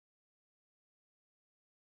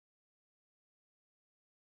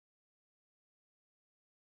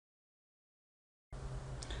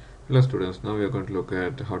Hello students, now we are going to look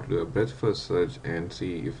at how to do a breadth first search and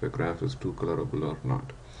see if a graph is too colorable or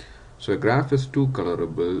not. So a graph is too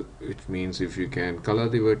colorable, which means if you can color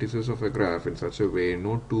the vertices of a graph in such a way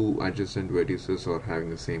no two adjacent vertices are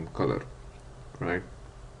having the same color, right?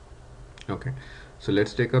 Okay, so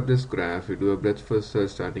let's take up this graph. We do a breadth first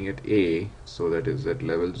search starting at A, so that is at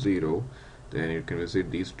level 0. Then you can visit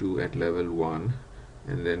these two at level 1.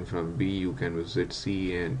 And then from B you can visit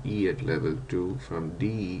C and E at level 2. From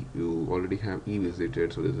D you already have E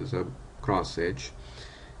visited, so this is a cross edge.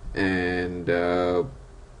 And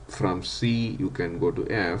from C you can go to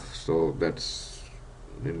F, so that's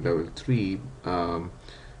in level 3.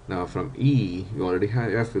 Now from E you already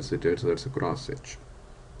have F visited, so that's a cross edge.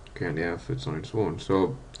 Okay, and F it's on its own.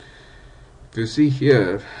 So if you see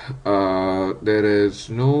here, there is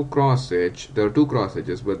no cross edge. There are two cross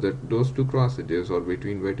edges, but those two cross edges are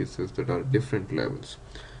between vertices that are different levels.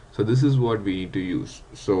 So this is what we need to use.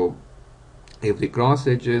 So if the cross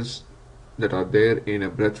edges that are there in a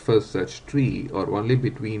breadth first search tree are only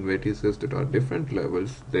between vertices that are different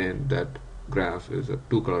levels, then that graph is a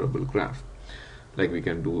two colorable graph. Like we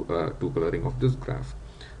can do two coloring of this graph.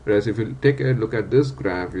 Whereas if you take a look at this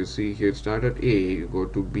graph, you see here start at A, you go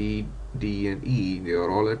to B, D and E, they are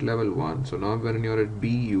all at level 1. So now when you're at B,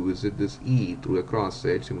 you visit this E through a cross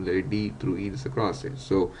edge. Similarly D through E is a cross edge.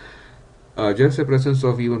 So just the presence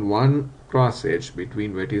of even one cross edge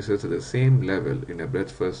between vertices at the same level in a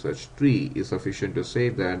breadth first search tree is sufficient to say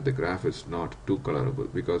that the graph is not too colorable,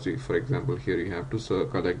 because if, for example, here you have to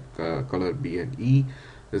color B and E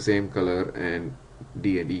the same color and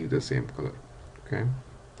D and E the same color. Okay,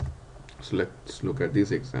 so let's look at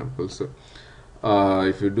these examples. So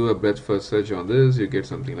if you do a breadth first search on this, you get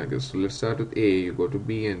something like this. So let's start with A, you go to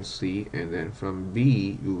B and C, and then from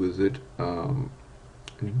B you visit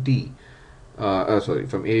D. Sorry,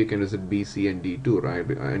 from A you can visit B, C and D too, right?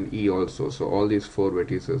 And E also. So all these four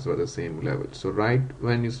vertices are the same level. So right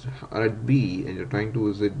when you are at B and you're trying to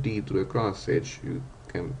visit D through a cross edge, you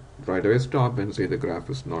can right away stop and say the graph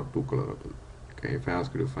is not too colorable. Okay, if I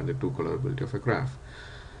ask you to find the two colorability of a graph.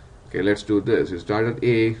 Okay, let's do this. You start at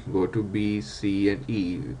A, go to B, C and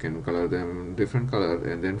E. You can color them different color,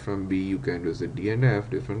 and then from B you can visit D and F,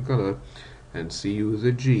 different color, and C you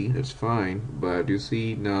visit G. That's fine. But you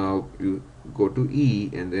see now you go to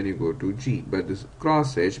E and then you go to G. But this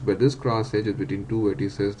cross edge is between two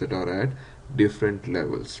vertices that are at different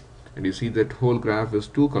levels. And you see that whole graph is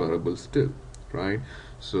too colorable still, right?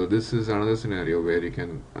 So this is another scenario where you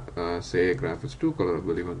can say a graph is too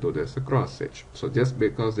colorable even though there's a cross edge. So just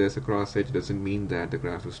because there's a cross edge doesn't mean that the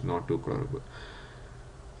graph is not too colorable.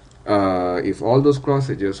 If all those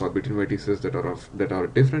cross edges are between vertices that are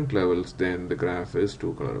different levels, then the graph is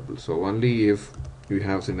too colorable. So only if you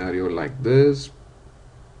have scenario like this,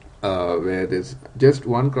 where there's just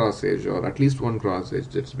one cross edge or at least one cross edge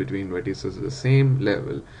that's between vertices at the same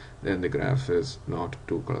level, then the graph is not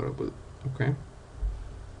too colorable. Okay.